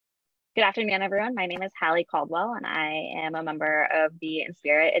Good afternoon, everyone. My name is Hallie Caldwell, and I am a member of the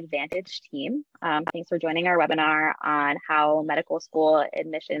Inspirit Advantage team. Thanks for joining our webinar on how medical school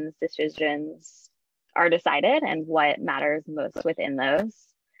admissions decisions are decided and what matters most within those.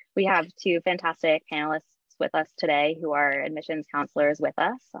 We have two fantastic panelists with us today who are admissions counselors with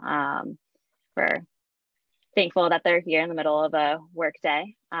us. We're thankful that they're here in the middle of a work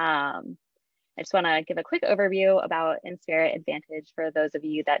day. I just want to give a quick overview about Inspirit Advantage for those of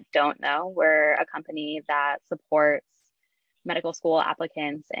you that don't know. We're a company that supports medical school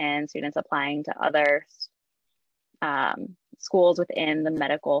applicants and students applying to other schools within the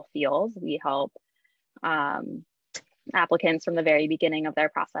medical field. We help applicants from the very beginning of their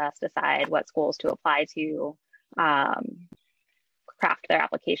process decide what schools to apply to, craft their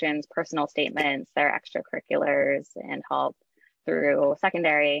applications, personal statements, their extracurriculars, and help through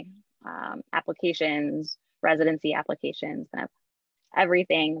secondary applications, residency applications, kind of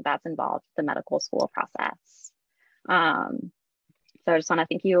everything that's involved with the medical school process. So I just want to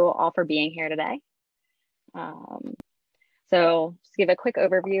thank you all for being here today. So just give a quick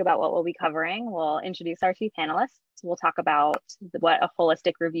overview about what we'll be covering. We'll introduce our two panelists. We'll talk about what a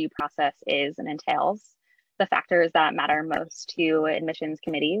holistic review process is and entails, the factors that matter most to admissions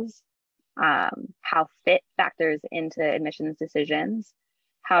committees, how fit factors into admissions decisions,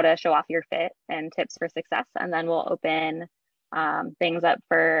 how to show off your fit, and tips for success. And then we'll open things up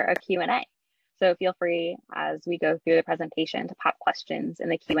for a Q&A. So feel free as we go through the presentation to pop questions in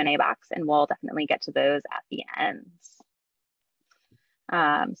the Q&A box, and we'll definitely get to those at the end.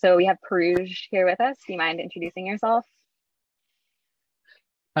 So we have Praruj here with us. Do you mind introducing yourself?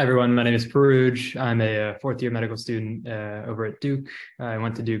 Hi, everyone. My name is Praruj. I'm a fourth-year medical student over at Duke. I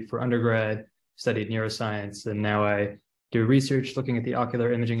went to Duke for undergrad, studied neuroscience, and now I do research looking at the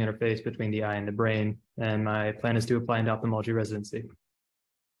ocular imaging interface between the eye and the brain. And my plan is to apply into ophthalmology residency.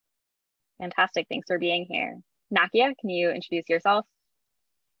 Fantastic. Thanks for being here. Nakia, can you introduce yourself?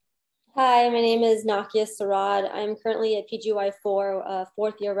 Hi, my name is Nakia Sarad. I'm currently a PGY4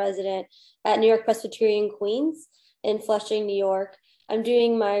 fourth-year resident at New York Presbyterian Queens in Flushing, New York. I'm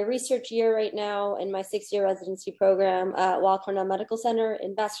doing my research year right now in my 6-year residency program at Weill Cornell Medical Center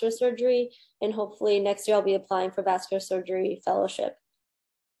in vascular surgery, and hopefully next year I'll be applying for vascular surgery fellowship.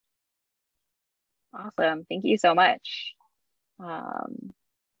 Awesome. Thank you so much. All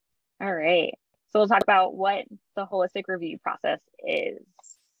right. So we'll talk about what the holistic review process is.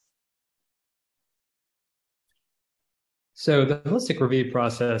 So the holistic review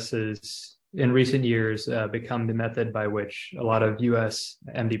process is, in recent years, become the method by which a lot of U.S.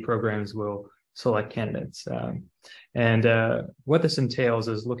 MD programs will select candidates. What this entails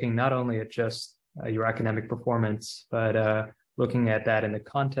is looking not only at just your academic performance, but looking at that in the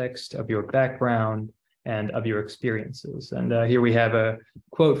context of your background and of your experiences. And here we have a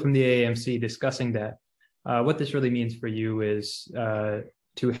quote from the AAMC discussing that. What this really means for you is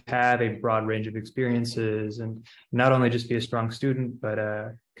to have a broad range of experiences and not only just be a strong student, but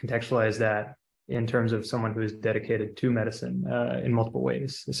contextualize that in terms of someone who is dedicated to medicine in multiple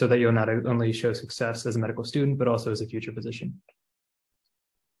ways, so that you'll not only show success as a medical student, but also as a future physician.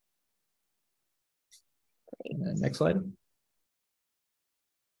 Next slide.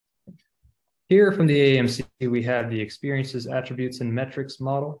 Here from the AAMC, we have the experiences, attributes, and metrics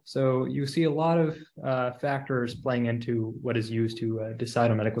model. So you see a lot of factors playing into what is used to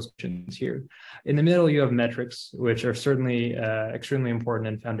decide on medical students here. In the middle, you have metrics, which are certainly extremely important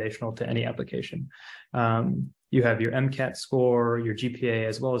and foundational to any application. You have your MCAT score, your GPA,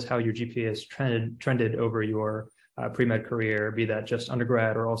 as well as how your GPA has trended over your pre-med career, be that just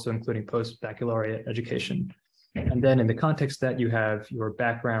undergrad or also including post-baccalaureate education. And then in the context that you have your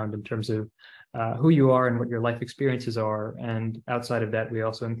background in terms of who you are and what your life experiences are. And outside of that, we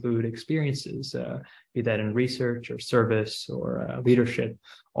also include experiences, be that in research or service or leadership.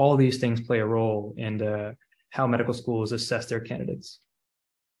 All these things play a role in how medical schools assess their candidates.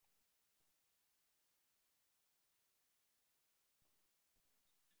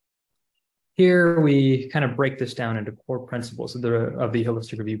 Here we kind of break this down into core principles of the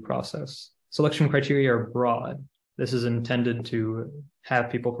holistic review process. Selection criteria are broad. This is intended to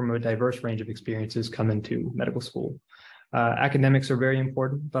have people from a diverse range of experiences come into medical school. Academics are very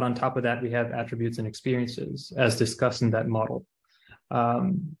important, but on top of that, we have attributes and experiences as discussed in that model.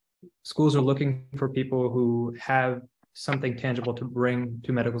 Schools are looking for people who have something tangible to bring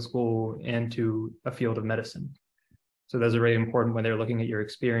to medical school and to a field of medicine. So those are very important when they're looking at your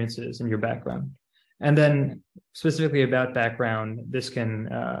experiences and your background. And then specifically about background, this can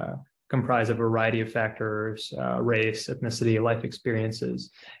comprise a variety of factors, race, ethnicity, life experiences.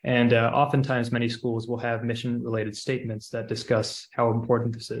 And oftentimes many schools will have mission-related statements that discuss how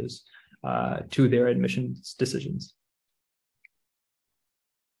important this is. to their admissions decisions.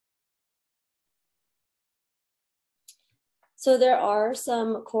 So there are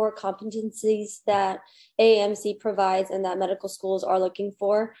some core competencies that AAMC provides and that medical schools are looking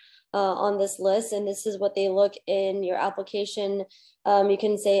for on this list. And this is what they look in your application. You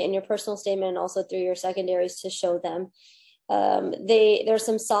can say in your personal statement and also through your secondaries to show them. There's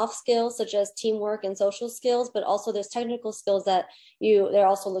some soft skills such as teamwork and social skills, but also there's technical skills that they're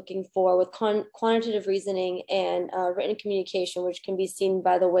also looking for with quantitative reasoning and written communication, which can be seen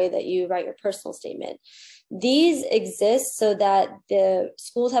by the way that you write your personal statement. These exist so that the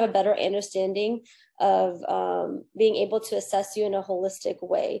schools have a better understanding of being able to assess you in a holistic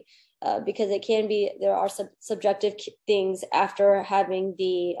way, because there are some subjective things after having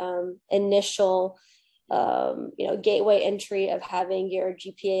the initial gateway entry of having your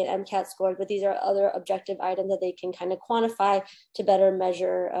GPA and MCAT scores, but these are other objective items that they can kind of quantify to better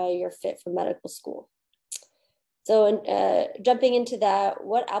measure your fit for medical school. So jumping into that,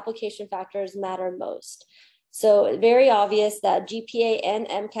 what application factors matter most? So very obvious that GPA and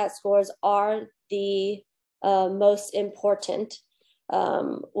MCAT scores are the most important,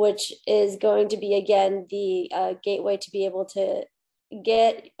 which is going to be, again, the gateway to be able to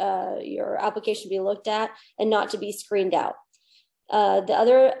get your application to be looked at and not to be screened out. The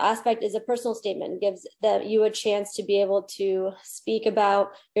other aspect is a personal statement. It gives you a chance to be able to speak about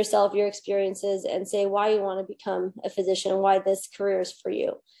yourself, your experiences, and say why you want to become a physician and why this career is for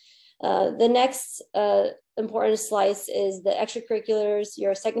you. The next important slice is the extracurriculars,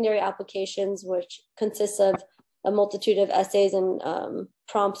 your secondary applications, which consists of a multitude of essays and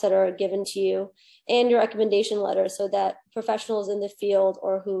prompts that are given to you, and your recommendation letter, so that professionals in the field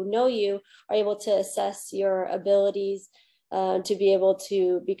or who know you are able to assess your abilities to be able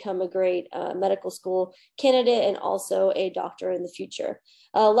to become a great medical school candidate and also a doctor in the future.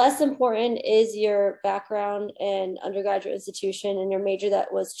 Less important is your background and undergraduate institution and your major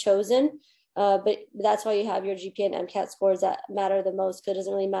that was chosen. But that's why you have your GPA and MCAT scores that matter the most, because it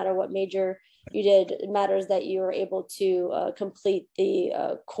doesn't really matter what major you did. It matters that you were able to complete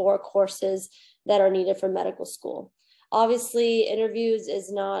the core courses that are needed for medical school. Obviously, interviews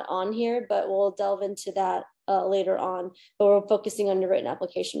is not on here, but we'll delve into that later on, but we're focusing on your written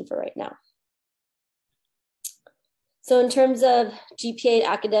application for right now. So in terms of GPA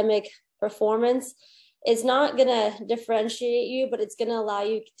academic performance, it's not going to differentiate you, but it's going to allow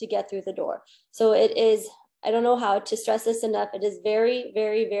you to get through the door. So it is, I don't know how to stress this enough, it is very,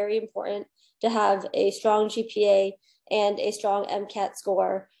 very, very important to have a strong GPA and a strong MCAT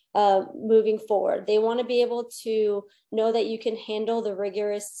score moving forward. They want to be able to know that you can handle the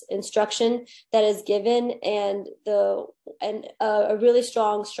rigorous instruction that is given and a really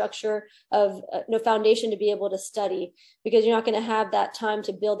strong structure of foundation to be able to study, because you're not going to have that time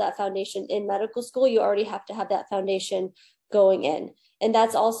to build that foundation in medical school. You already have to have that foundation going in. And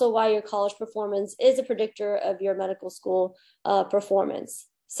that's also why your college performance is a predictor of your medical school performance.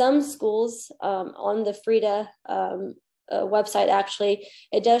 Some schools on the FRIDA website, actually,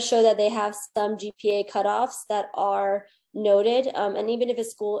 it does show that they have some GPA cutoffs that are noted. And even if a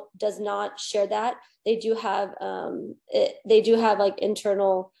school does not share that, they do have like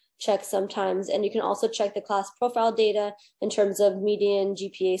internal checks sometimes. And you can also check the class profile data in terms of median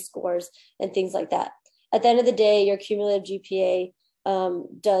GPA scores and things like that. At the end of the day, your cumulative GPA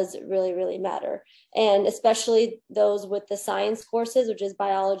does really, really matter. And especially those with the science courses, which is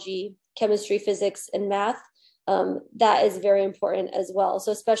biology, chemistry, physics, and math, that is very important as well.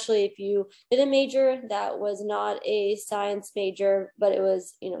 So especially if you did a major that was not a science major, but it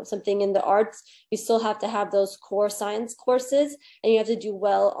was, something in the arts, you still have to have those core science courses, and you have to do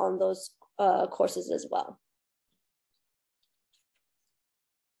well on those courses as well.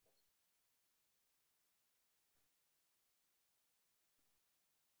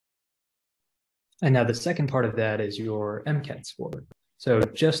 And now the second part of that is your MCAT score. So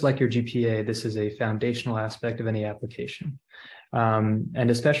just like your GPA, this is a foundational aspect of any application. And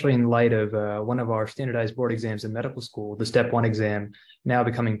especially in light of one of our standardized board exams in medical school, the Step 1 exam, now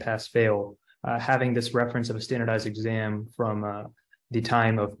becoming pass-fail, having this reference of a standardized exam from the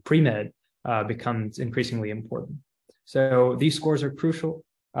time of pre-med becomes increasingly important. So these scores are crucial.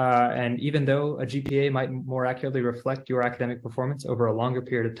 And even though a GPA might more accurately reflect your academic performance over a longer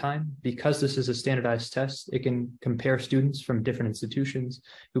period of time, because this is a standardized test, it can compare students from different institutions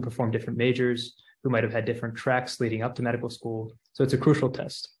who perform different majors, who might have had different tracks leading up to medical school. So it's a crucial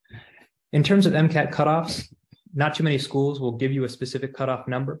test. In terms of MCAT cutoffs, not too many schools will give you a specific cutoff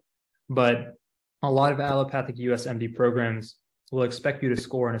number, but a lot of allopathic USMD programs will expect you to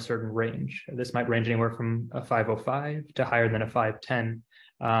score in a certain range. This might range anywhere from a 505 to higher than a 510.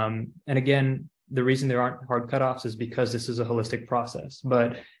 And again, the reason there aren't hard cutoffs is because this is a holistic process,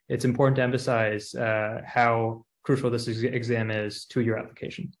 but it's important to emphasize how crucial this exam is to your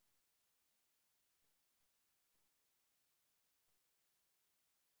application.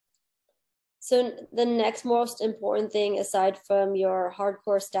 So the next most important thing, aside from your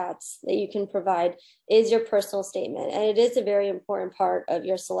hardcore stats that you can provide, is your personal statement. And it is a very important part of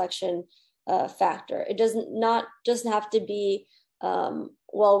your selection factor. It doesn't not just have to be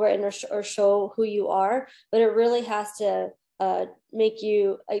well written or show who you are, but it really has to make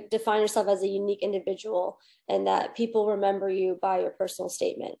you define yourself as a unique individual, and that people remember you by your personal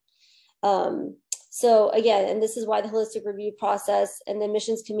statement. So again, and this is why the holistic review process and the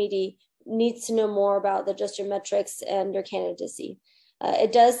admissions committee needs to know more about just your metrics and your candidacy.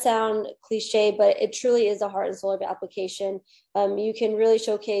 It does sound cliche, but it truly is the heart and soul of your application. You can really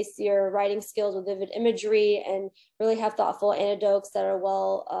showcase your writing skills with vivid imagery and really have thoughtful anecdotes that are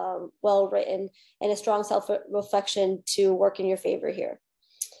well written, and a strong self-reflection to work in your favor here.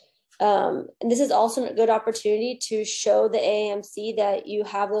 And this is also a good opportunity to show the AAMC that you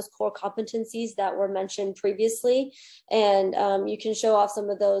have those core competencies that were mentioned previously. And you can show off some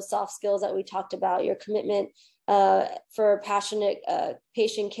of those soft skills that we talked about, your commitment for passionate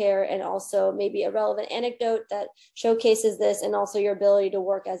patient care, and also maybe a relevant anecdote that showcases this, and also your ability to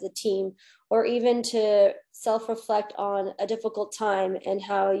work as a team, or even to self-reflect on a difficult time and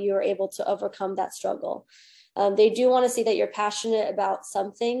how you were able to overcome that struggle. They do want to see that you're passionate about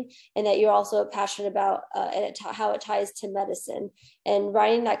something, and that you're also passionate about how it ties to medicine. And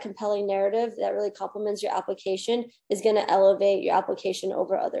writing that compelling narrative that really complements your application is going to elevate your application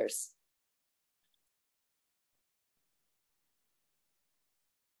over others.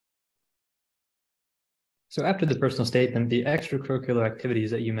 So after the personal statement, the extracurricular activities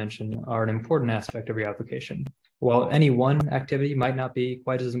that you mentioned are an important aspect of your application. While any one activity might not be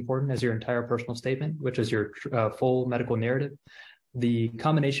quite as important as your entire personal statement, which is your full medical narrative, the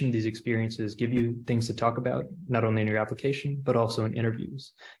combination of these experiences give you things to talk about, not only in your application, but also in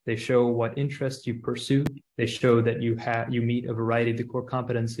interviews. They show what interests you pursue. They show that you meet a variety of the core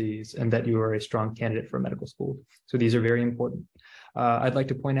competencies, and that you are a strong candidate for medical school. So these are very important. I'd like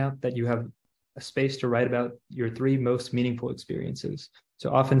to point out that you have a space to write about your 3 most meaningful experiences. So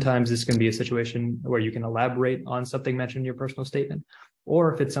oftentimes this can be a situation where you can elaborate on something mentioned in your personal statement,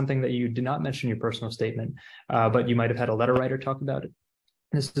 or if it's something that you did not mention in your personal statement, but you might have had a letter writer talk about it.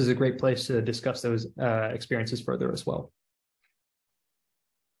 This is a great place to discuss those experiences further as well.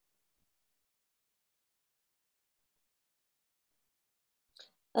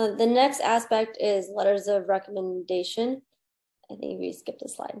 The next aspect is letters of recommendation. I think we skipped a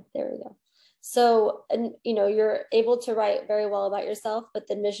slide. There we go. So, and you're able to write very well about yourself, but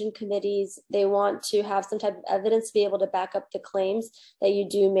the admission committees, they want to have some type of evidence to be able to back up the claims that you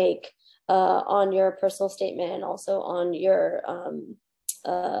do make on your personal statement, and also on your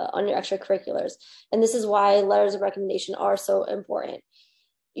extracurriculars. And this is why letters of recommendation are so important.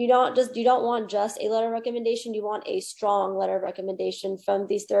 You don't want just a letter of recommendation. You want a strong letter of recommendation from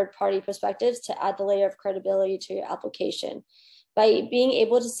these third-party perspectives to add the layer of credibility to your application. By being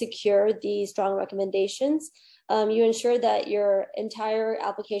able to secure these strong recommendations, you ensure that your entire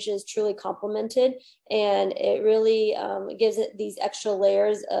application is truly complemented, and it really gives it these extra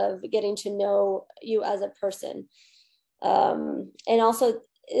layers of getting to know you as a person. And also,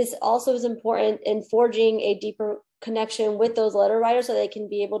 it also is important in forging a deeper connection with those letter writers, so they can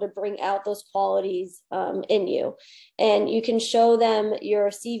be able to bring out those qualities in you. And you can show them your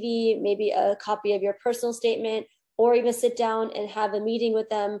CV, maybe a copy of your personal statement, or even sit down and have a meeting with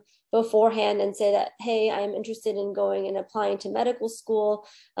them beforehand and say that, hey, I'm interested in going and applying to medical school.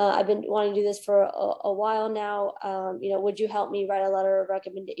 I've been wanting to do this for a while now. Would you help me write a letter of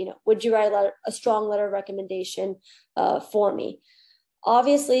recommendation? Would you write a strong letter of recommendation for me?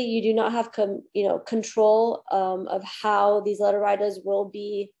 Obviously, you do not have control of how these letter writers will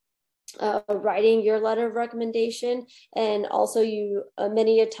be writing your letter of recommendation, and also you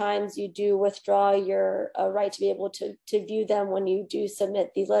many a times you do withdraw your right to be able to view them when you do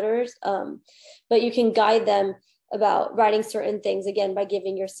submit these letters, but you can guide them about writing certain things, again, by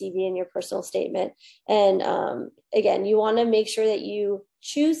giving your CV and your personal statement. And again, you want to make sure that you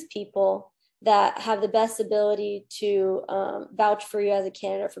choose people that have the best ability to vouch for you as a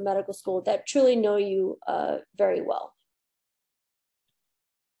candidate for medical school, that truly know you very well.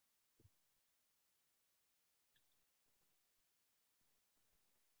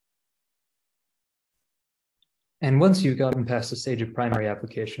 And once you've gotten past the stage of primary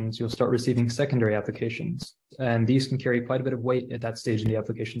applications, you'll start receiving secondary applications. And these can carry quite a bit of weight at that stage in the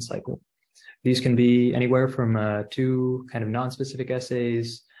application cycle. These can be anywhere from 2 kind of non-specific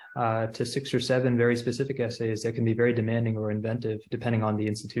essays to 6 or 7 very specific essays that can be very demanding or inventive depending on the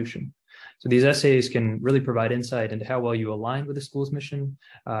institution. So these essays can really provide insight into how well you align with the school's mission,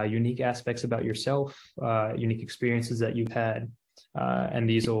 unique aspects about yourself, unique experiences that you've had, and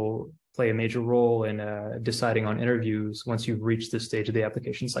these will play a major role in deciding on interviews once you've reached this stage of the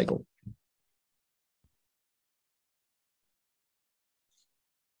application cycle.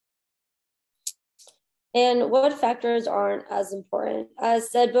 And what factors aren't as important?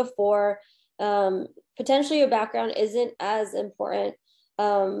 As said before, potentially your background isn't as important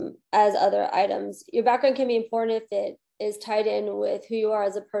as other items. Your background can be important if it is tied in with who you are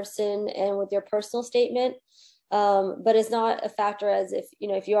as a person and with your personal statement. But it's not a factor as if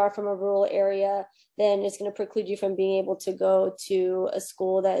you are from a rural area, then it's going to preclude you from being able to go to a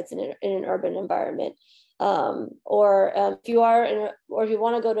school that's in an urban environment. If you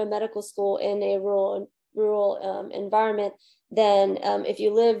want to go to a medical school in a rural environment, then if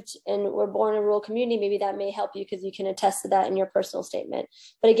you lived and were born in a rural community, maybe that may help you because you can attest to that in your personal statement.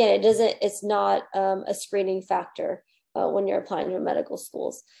 But again, it's not a screening factor when you're applying to medical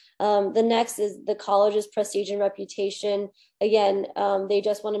schools. The next is the college's prestige and reputation. Again, they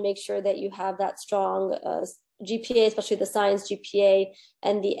just want to make sure that you have that strong GPA, especially the science GPA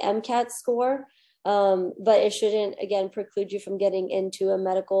and the MCAT score. But it shouldn't, again, preclude you from getting into a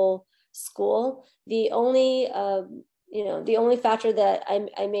medical school. The only factor that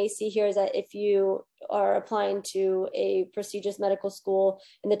I may see here is that if you are applying to a prestigious medical school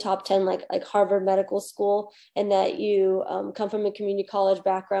in the top 10, like Harvard Medical School, and that you come from a community college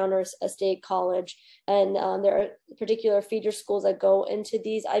background or a state college, and there are particular feeder schools that go into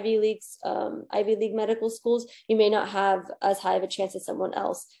these Ivy League medical schools, you may not have as high of a chance as someone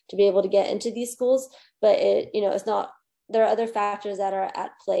else to be able to get into these schools. But it's not. There are other factors that are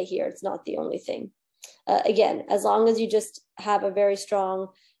at play here. It's not the only thing. Again, as long as you just have a very strong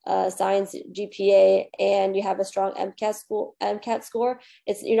science GPA and you have a strong MCAT score,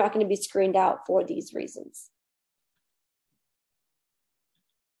 you're not going to be screened out for these reasons.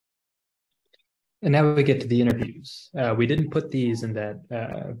 And now we get to the interviews. We didn't put these in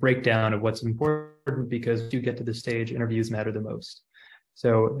that breakdown of what's important because you get to the stage, interviews matter the most.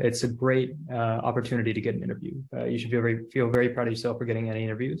 So it's a great opportunity to get an interview. You should feel very proud of yourself for getting any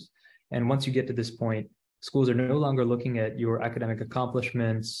interviews. And once you get to this point, schools are no longer looking at your academic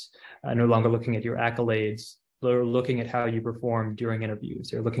accomplishments, no longer looking at your accolades. They're looking at how you perform during interviews.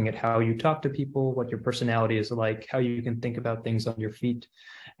 They're looking at how you talk to people, what your personality is like, how you can think about things on your feet,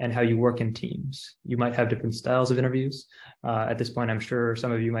 and how you work in teams. You might have different styles of interviews. At this point, I'm sure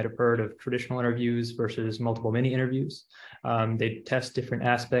some of you might have heard of traditional interviews versus multiple mini interviews. They test different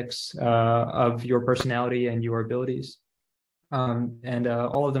aspects of your personality and your abilities. And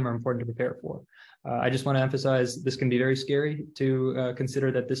all of them are important to prepare for. I just want to emphasize this can be very scary to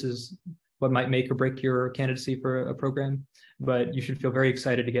consider that this is what might make or break your candidacy for a program, but you should feel very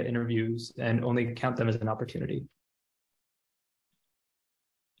excited to get interviews and only count them as an opportunity.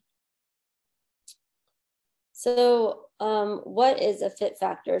 So what is a fit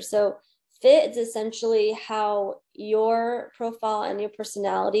factor? So fit is essentially how your profile and your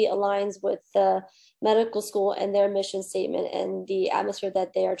personality aligns with the medical school and their mission statement and the atmosphere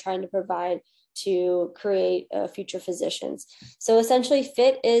that they are trying to provide to create future physicians. So essentially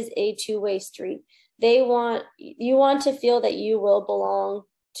fit is a two-way street. You want to feel that you will belong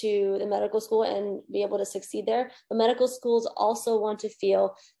to the medical school and be able to succeed there. The medical schools also want to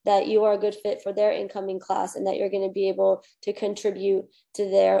feel that you are a good fit for their incoming class and that you're going to be able to contribute to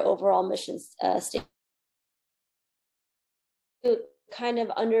their overall mission statement. To kind of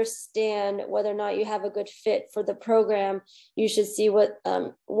understand whether or not you have a good fit for the program, you should see what,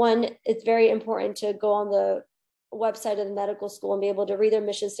 it's very important to go on the website of the medical school and be able to read their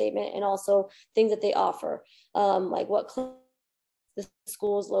mission statement and also things that they offer, like what the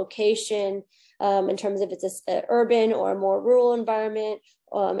school's location, in terms of if it's an urban or a more rural environment,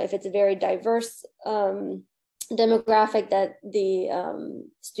 if it's a very diverse demographic that the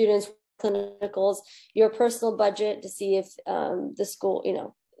students, clinicals, your personal budget to see if the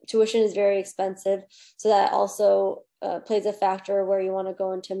school, tuition is very expensive. So that also plays a factor where you want to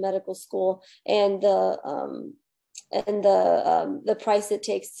go into medical school, and the price it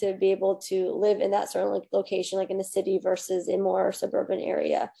takes to be able to live in that certain location, like in a city versus a more suburban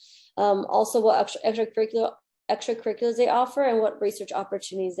area. Also what extracurriculars they offer and what research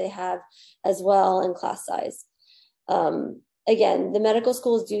opportunities they have as well, and class size. again, the medical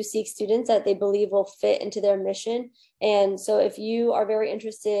schools do seek students that they believe will fit into their mission. And so if you are very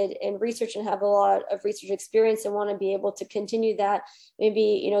interested in research and have a lot of research experience and want to be able to continue that,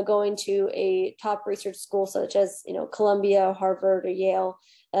 maybe, going to a top research school such as, Columbia, Harvard, or Yale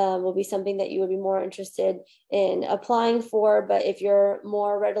will be something that you would be more interested in applying for. But if you're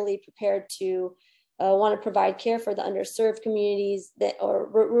more readily prepared to want to provide care for the underserved communities or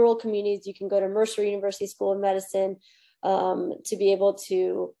rural communities, you can go to Mercer University School of Medicine to be able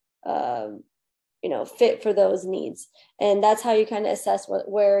to, fit for those needs. And that's how you kind of assess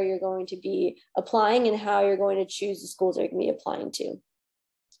where you're going to be applying and how you're going to choose the schools that you're going to be applying to.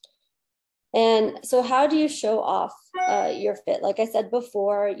 And so how do you show off your fit? Like I said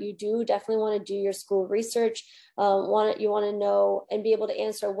before, you do definitely want to do your school research. You want to know and be able to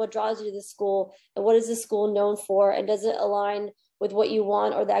answer what draws you to the school and what is the school known for, and does it align with what you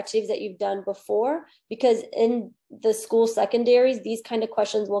want or the activities that you've done before? Because in the school secondaries, these kind of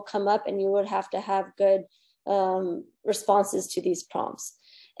questions will come up and you would have to have good responses to these prompts.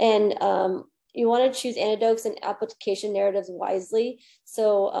 And you want to choose anecdotes and application narratives wisely.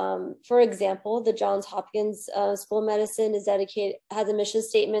 So, for example, the Johns Hopkins School of Medicine has a mission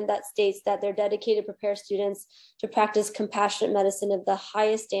statement that states that they're dedicated to prepare students to practice compassionate medicine of the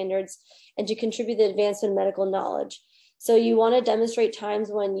highest standards and to contribute to the advancement of medical knowledge. So you want to demonstrate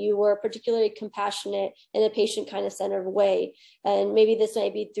times when you were particularly compassionate in a patient kind of centered way. And maybe this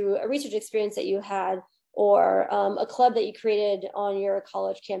might be through a research experience that you had, or a club that you created on your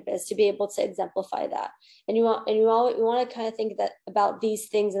college campus to be able to exemplify that. And you want to kind of think about these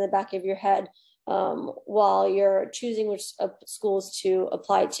things in the back of your head while you're choosing which schools to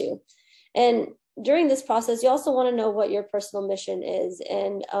apply to. And during this process, you also want to know what your personal mission is,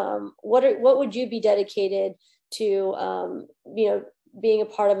 and what would you be dedicated to, being a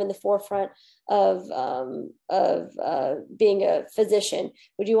part of in the forefront of being a physician.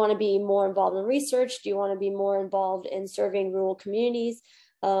 Would you want to be more involved in research? Do you want to be more involved in serving rural communities?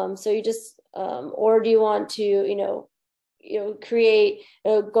 Or do you want to,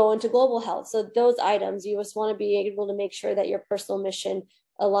 go into global health? So those items, you just want to be able to make sure that your personal mission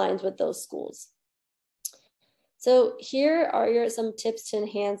aligns with those schools. So here are some tips to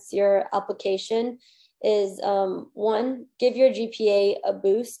enhance your application. Is one, give your GPA a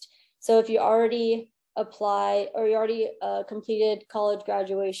boost. So if you already apply or you already completed college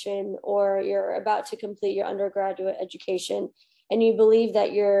graduation, or you're about to complete your undergraduate education, and you believe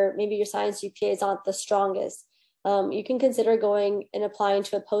that maybe your science GPA is not the strongest, you can consider going and applying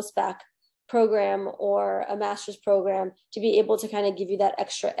to a post-bac program or a master's program to be able to kind of give you that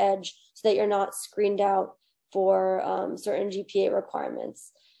extra edge so that you're not screened out for certain GPA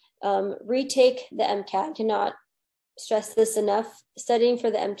requirements. Retake the MCAT. Cannot stress this enough. Studying for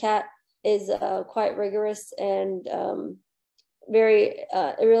the MCAT is quite rigorous and it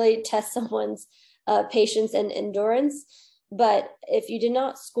really tests someone's patience and endurance. But if you did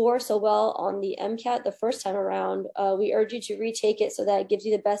not score so well on the MCAT the first time around, we urge you to retake it so that it gives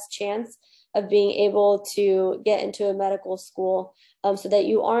you the best chance of being able to get into a medical school, so that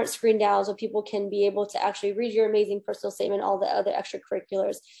you aren't screened out, so people can be able to actually read your amazing personal statement, all the other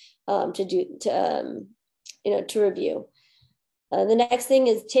extracurriculars to review. The next thing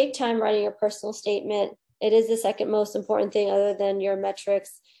is take time writing your personal statement. It is the second most important thing other than your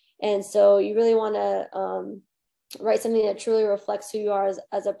metrics. And so you really want to write something that truly reflects who you are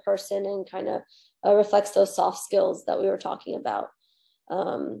as a person and kind of reflects those soft skills that we were talking about.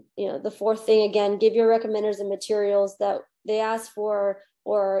 The fourth thing, again, give your recommenders the materials that they ask for,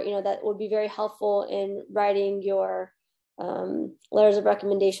 or, that would be very helpful in writing your letters of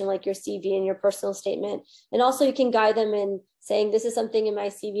recommendation, like your CV and your personal statement. And also you can guide them in saying, this is something in my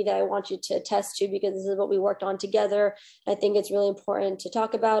CV that I want you to attest to because this is what we worked on together. I think it's really important to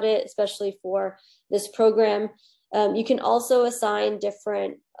talk about it, especially for this program. You can also assign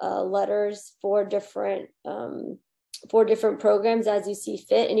different letters for different programs as you see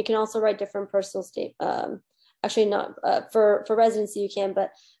fit. And you can also write different personal statement. Actually not for residency you can,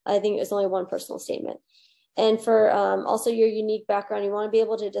 but I think it's only one personal statement. And for also your unique background, you want to be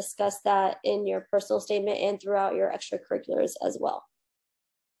able to discuss that in your personal statement and throughout your extracurriculars as well.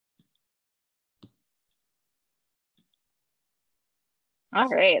 All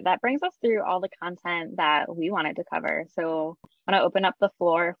right, that brings us through all the content that we wanted to cover. So I want to open up the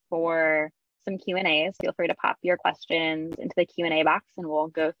floor for some Q&As. Feel free to pop your questions into the Q&A box and we'll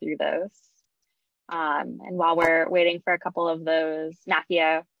go through those. And while we're waiting for a couple of those,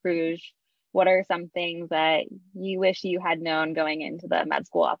 Nakia, Praruj, what are some things that you wish you had known going into the med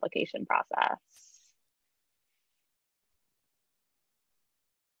school application process?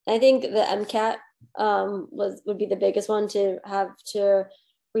 I think the MCAT would be the biggest one to have to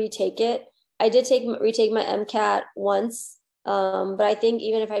retake it. I did retake my MCAT once, but I think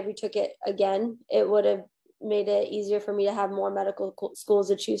even if I retook it again, it would have made it easier for me to have more medical schools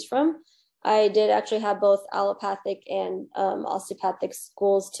to choose from. I did actually have both allopathic and osteopathic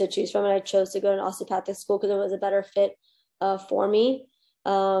schools to choose from, and I chose to go to an osteopathic school because it was a better fit for me.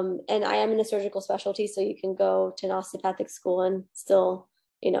 And I am in a surgical specialty, so you can go to an osteopathic school and still,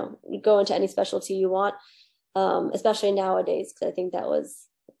 go into any specialty you want, especially nowadays, because I think that was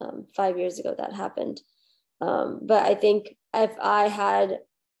 5 years ago that happened. But I think if I had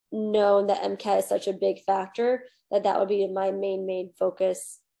known that MCAT is such a big factor, that would be my main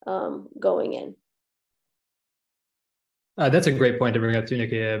focus going in. That's a great point to bring up too,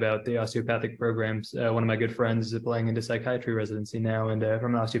 Nikia, about the osteopathic programs. One of my good friends is applying into psychiatry residency now, and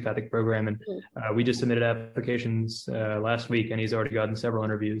from an osteopathic program, and we just submitted applications last week, and he's already gotten several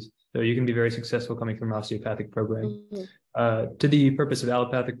interviews. So you can be very successful coming from an osteopathic program. To the purpose of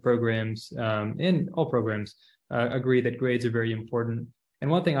allopathic programs, and all programs, agree that grades are very important. And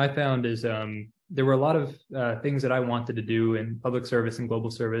one thing I found is there were a lot of things that I wanted to do in public service and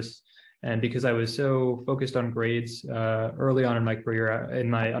global service. And because I was so focused on grades early on in my career, in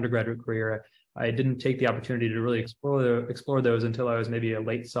my undergraduate career, I didn't take the opportunity to really explore those until I was maybe a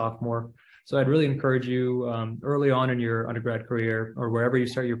late sophomore. So I'd really encourage you early on in your undergrad career, or wherever you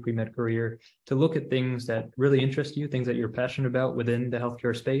start your pre-med career, to look at things that really interest you, things that you're passionate about within the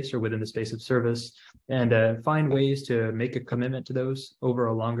healthcare space or within the space of service, and find ways to make a commitment to those over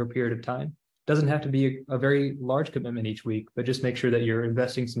a longer period of time. Doesn't have to be a very large commitment each week, but just make sure that you're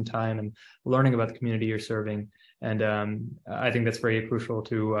investing some time and learning about the community you're serving. And I think that's very crucial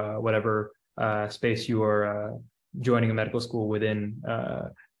to whatever space you are joining a medical school within,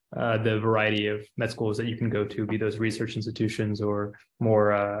 the variety of med schools that you can go to, be those research institutions or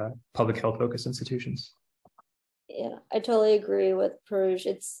more public health focused institutions. Yeah, I totally agree with Praruj.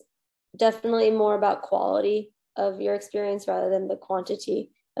 It's definitely more about quality of your experience rather than the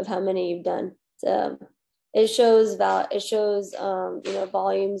quantity of how many you've done. It shows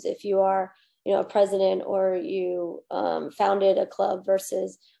volumes if you are, a president or you founded a club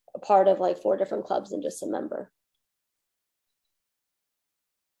versus a part of like 4 different clubs and just a member.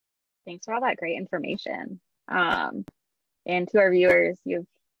 Thanks for all that great information. And to our viewers, you have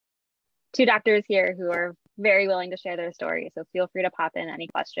 2 doctors here who are very willing to share their story. So feel free to pop in any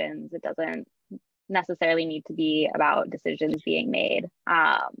questions. It doesn't necessarily need to be about decisions being made.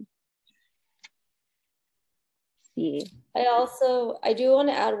 I do want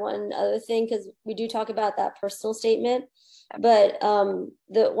to add one other thing, because we do talk about that personal statement, but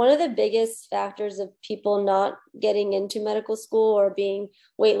one of the biggest factors of people not getting into medical school or being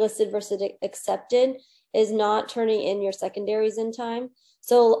waitlisted versus accepted is not turning in your secondaries in time.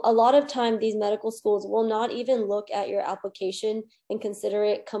 So a lot of time these medical schools will not even look at your application and consider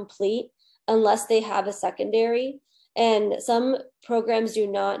it complete unless they have a secondary. And some programs do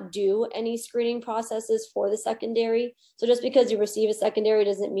not do any screening processes for the secondary. So just because you receive a secondary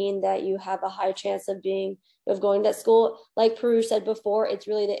doesn't mean that you have a high chance of going to that school. Like Praruj said before, it's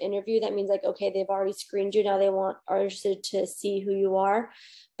really the interview that means like, okay, they've already screened you. Now they are interested to see who you are.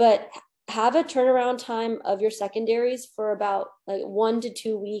 But have a turnaround time of your secondaries for about like 1 to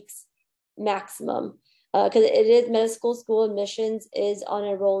 2 weeks maximum. Because it is medical school admissions is on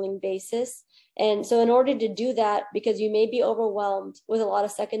a rolling basis. And so in order to do that, because you may be overwhelmed with a lot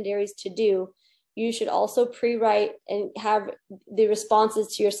of secondaries to do, you should also pre-write and have the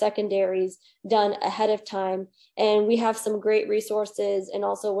responses to your secondaries done ahead of time. And we have some great resources. And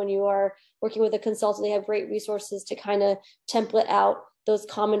also when you are working with a consultant, they have great resources to kind of template out those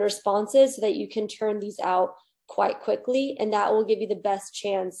common responses so that you can turn these out quite quickly. And that will give you the best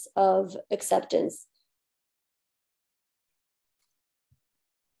chance of acceptance.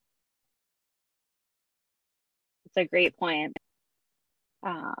 It's a great point.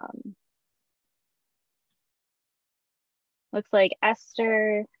 Looks like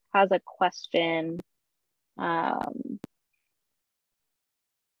Esther has a question. I'm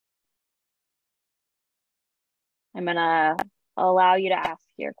gonna allow you to ask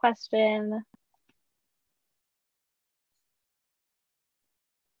your question.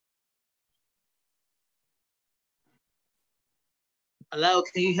 Hello,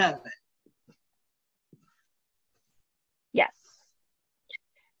 can you hear me? Yes.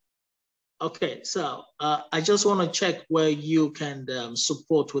 Okay, so I just want to check where you can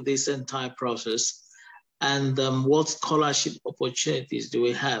support with this entire process, and what scholarship opportunities do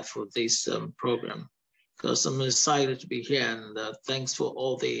we have for this program? Because I'm excited to be here, and thanks for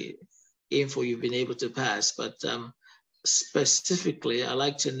all the info you've been able to pass. But specifically, I'd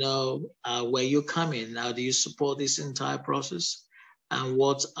like to know where you come in. How do you support this entire process? And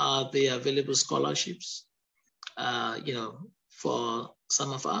what are the available scholarships, for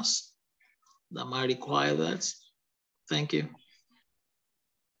some of us that might require that? Thank you.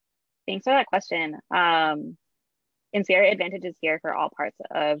 Thanks for that question. Inspira Advantage is here for all parts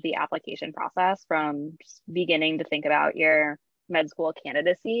of the application process, from just beginning to think about your med school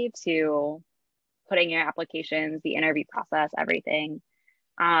candidacy to putting your applications, the interview process, everything.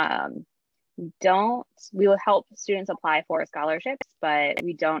 We will help students apply for scholarships, but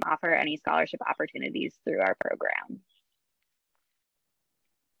we don't offer any scholarship opportunities through our program.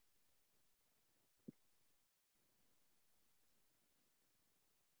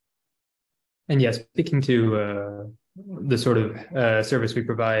 And yes, speaking to the sort of service we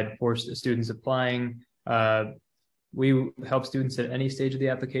provide for students applying, we help students at any stage of the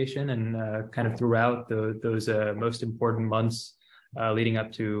application and kind of throughout those most important months leading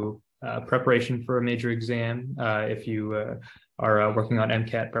up to preparation for a major exam. If you are working on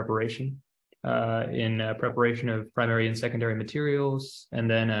MCAT preparation, in preparation of primary and secondary materials. And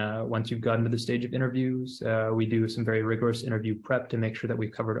then once you've gotten to the stage of interviews, we do some very rigorous interview prep to make sure that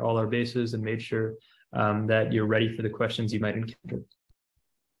we've covered all our bases and made sure that you're ready for the questions you might encounter.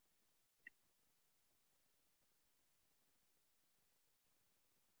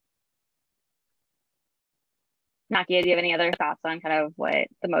 Nakia, do you have any other thoughts on kind of what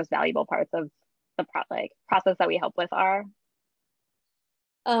the most valuable parts of the process that we help with are?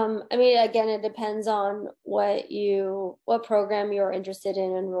 I mean, again, it depends on what program you're interested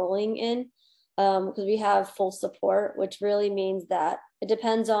in enrolling in, because we have full support, which really means that it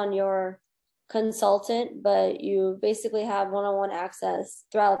depends on your consultant, but you basically have one-on-one access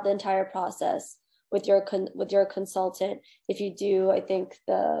throughout the entire process with your consultant. If you do, I think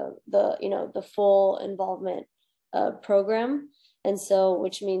the full involvement program, and so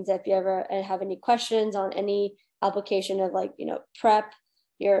which means that if you ever have any questions on any application of prep,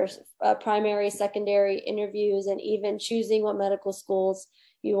 your primary, secondary interviews, and even choosing what medical schools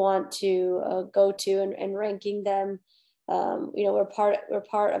you want to go to and ranking them, we're part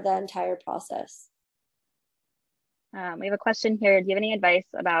of that entire process. We have a question here. Do you have any advice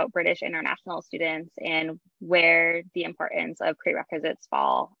about British international students and where the importance of prerequisites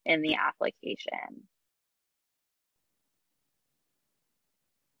fall in the application?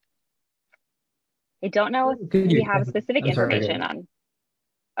 I don't know if we have specific information on.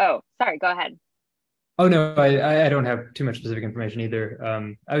 Oh, sorry, go ahead. Oh, no, I don't have too much specific information either.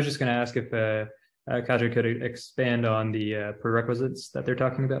 I was just going to ask if Kaja could expand on the prerequisites that they're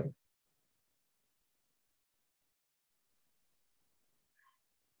talking about.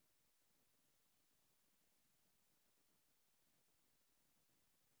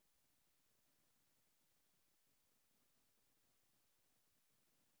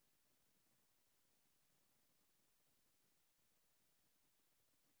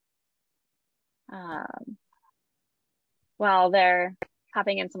 While they're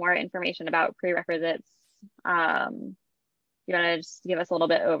popping in some more information about prerequisites, you want to just give us a little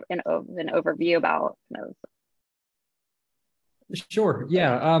bit of an overview about those? Sure.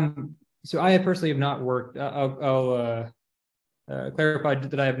 Yeah. So I personally have not worked. I'll clarify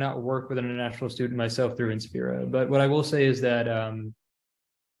that I have not worked with an international student myself through Inspira. But what I will say is that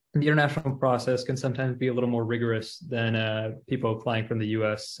the international process can sometimes be a little more rigorous than people applying from the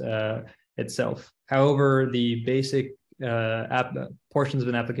U.S. Itself. However, the basic portions of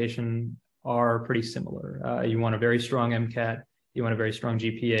an application are pretty similar. You want a very strong MCAT, you want a very strong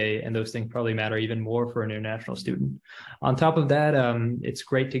GPA, and those things probably matter even more for an international student. On top of that, it's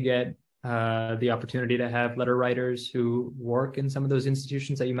great to get the opportunity to have letter writers who work in some of those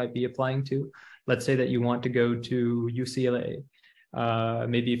institutions that you might be applying to. Let's say that you want to go to UCLA.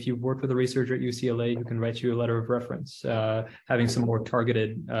 Maybe if you've worked with a researcher at UCLA who can write you a letter of reference, having some more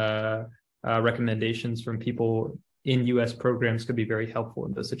targeted recommendations from people in U.S. programs could be very helpful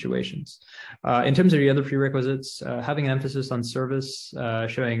in those situations. In terms of the other prerequisites, having an emphasis on service,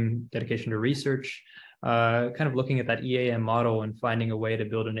 showing dedication to research, kind of looking at that EAM model and finding a way to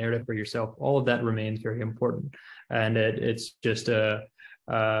build a narrative for yourself, all of that remains very important. And it's just the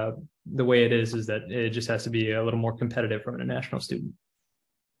way it is that it just has to be a little more competitive from an international student.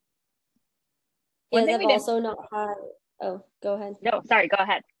 Yes, I've also not had, oh, go ahead. No, sorry, go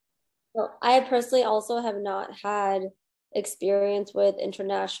ahead. Well, I personally also have not had experience with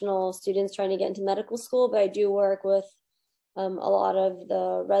international students trying to get into medical school, but I do work with a lot of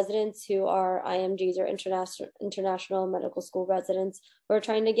the residents who are IMGs or international medical school residents who are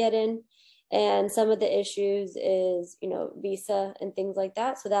trying to get in. And some of the issues is, visa and things like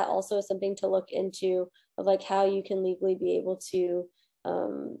that. So that also is something to look into like how you can legally be able to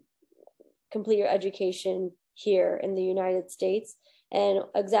complete your education here in the United States. And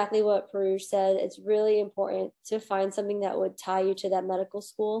exactly what Praruj said, it's really important to find something that would tie you to that medical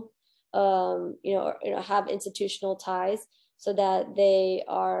school, have institutional ties, so that they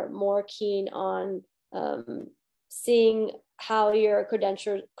are more keen on seeing how your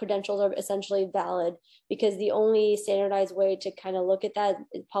credentials are essentially valid, because the only standardized way to kind of look at that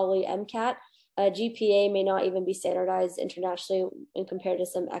is probably MCAT. GPA may not even be standardized internationally in compared to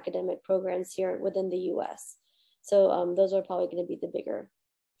some academic programs here within the US. So those are probably going to be the bigger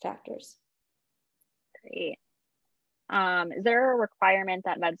factors. Great. Is there a requirement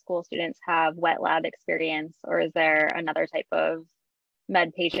that med school students have wet lab experience, or is there another type of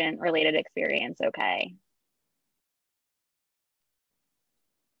med patient related experience okay?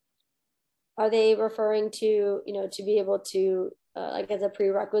 Are they referring to, to be able to, like as a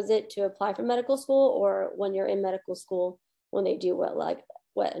prerequisite to apply for medical school, or when you're in medical school, when they do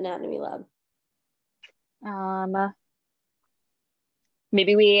wet anatomy lab?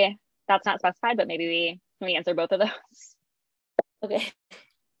 Maybe that's not specified, but maybe can we answer both of those? Okay.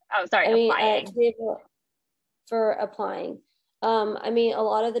 Oh, sorry, applying. For applying. I mean, a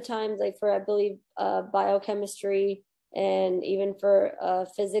lot of the times, like for, I believe, biochemistry and even for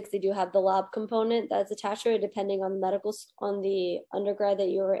physics, they do have the lab component that's attached to it, depending on the undergrad that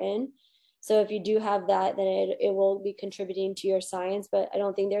you were in. So if you do have that, then it will be contributing to your science, but I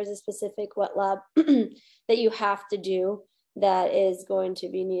don't think there's a specific wet lab that you have to do that is going to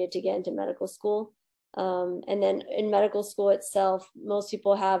be needed to get into medical school. And then in medical school itself, most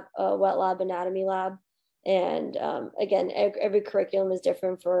people have a wet lab anatomy lab. And again, every curriculum is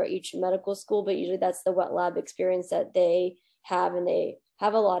different for each medical school, but usually that's the wet lab experience that they have. And they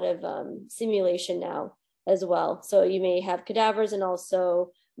have a lot of simulation now as well. So you may have cadavers and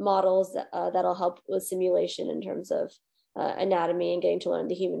also models that'll help with simulation in terms of anatomy and getting to learn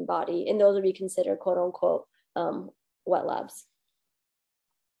the human body. And those would be considered quote unquote wet labs.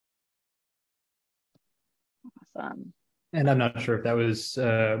 Awesome. And I'm not sure if that was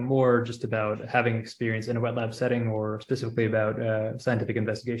more just about having experience in a wet lab setting or specifically about scientific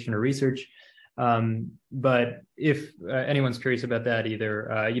investigation or research. But if anyone's curious about that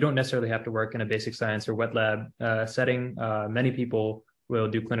either, you don't necessarily have to work in a basic science or wet lab setting. Many people will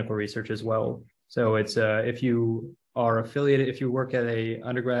do clinical research as well. So it's if you are affiliated, if you work at a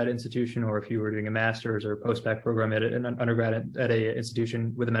undergrad institution, or if you were doing a master's or post-bac program at an undergrad at a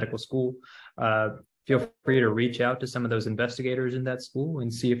institution with a medical school, feel free to reach out to some of those investigators in that school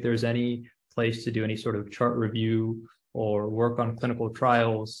and see if there's any place to do any sort of chart review or work on clinical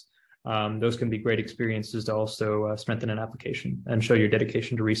trials. Those can be great experiences to also strengthen an application and show your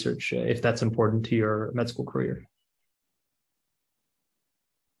dedication to research if that's important to your med school career.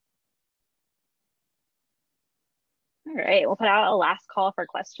 All right, we'll put out a last call for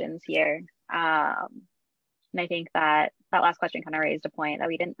questions here. And I think that last question kind of raised a point that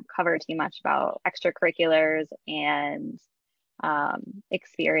we didn't cover too much about extracurriculars and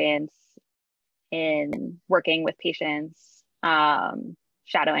experience in working with patients,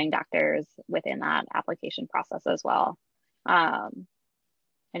 shadowing doctors within that application process as well. I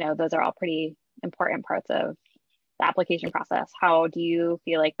know those are all pretty important parts of the application process. How do you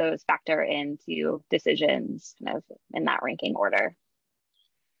feel like those factor into decisions kind of in that ranking order?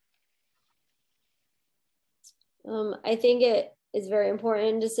 I think it is very important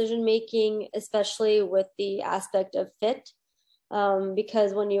in decision making, especially with the aspect of fit,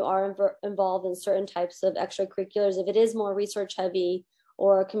 because when you are involved in certain types of extracurriculars, if it is more research heavy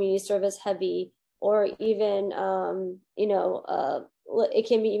or community service heavy, or even it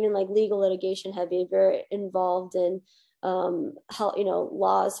can be even like legal litigation heavy, if you're involved in health,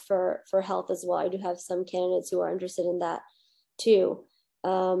 laws for health as well. I do have some candidates who are interested in that too.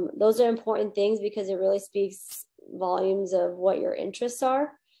 Those are important things because it really speaks volumes of what your interests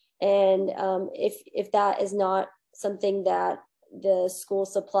are. And if that is not something that the school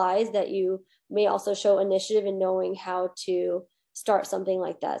supplies, that you may also show initiative in knowing how to start something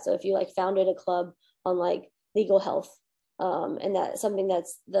like that. So if you founded a club on legal health, and that's something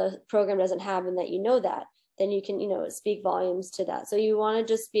that's the program doesn't have, and that that, then you can speak volumes to that. So you want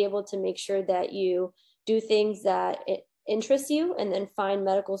to just be able to make sure that you do things that interest you, and then find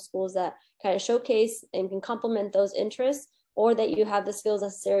medical schools that kind of showcase and can complement those interests, or that you have the skills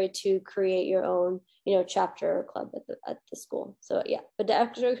necessary to create your own chapter or club at the school. So yeah, but the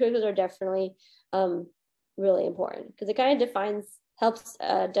extracurriculars are definitely really important because it kind of helps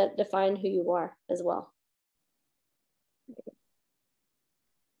define who you are as well.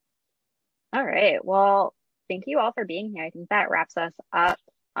 All right, well, thank you all for being here. I think that wraps us up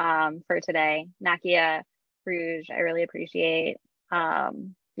for today. Nakia, Praruj. I really appreciate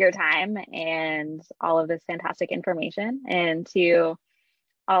your time and all of this fantastic information. And to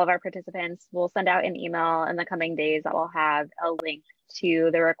all of our participants, we'll send out an email in the coming days that will have a link to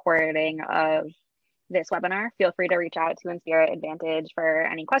the recording of this webinar. Feel free to reach out to Inspirit Advantage for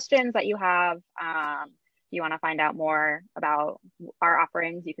any questions that you have. If you want to find out more about our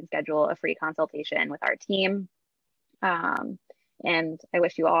offerings, you can schedule a free consultation with our team. And I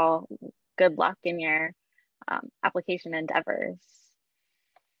wish you all good luck in your application endeavors.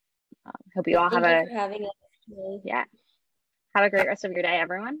 Hope you all have Thank you for having us. Yeah. Have a great rest of your day,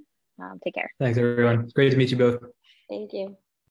 everyone. Take care. Thanks, everyone. It's great to meet you both. Thank you.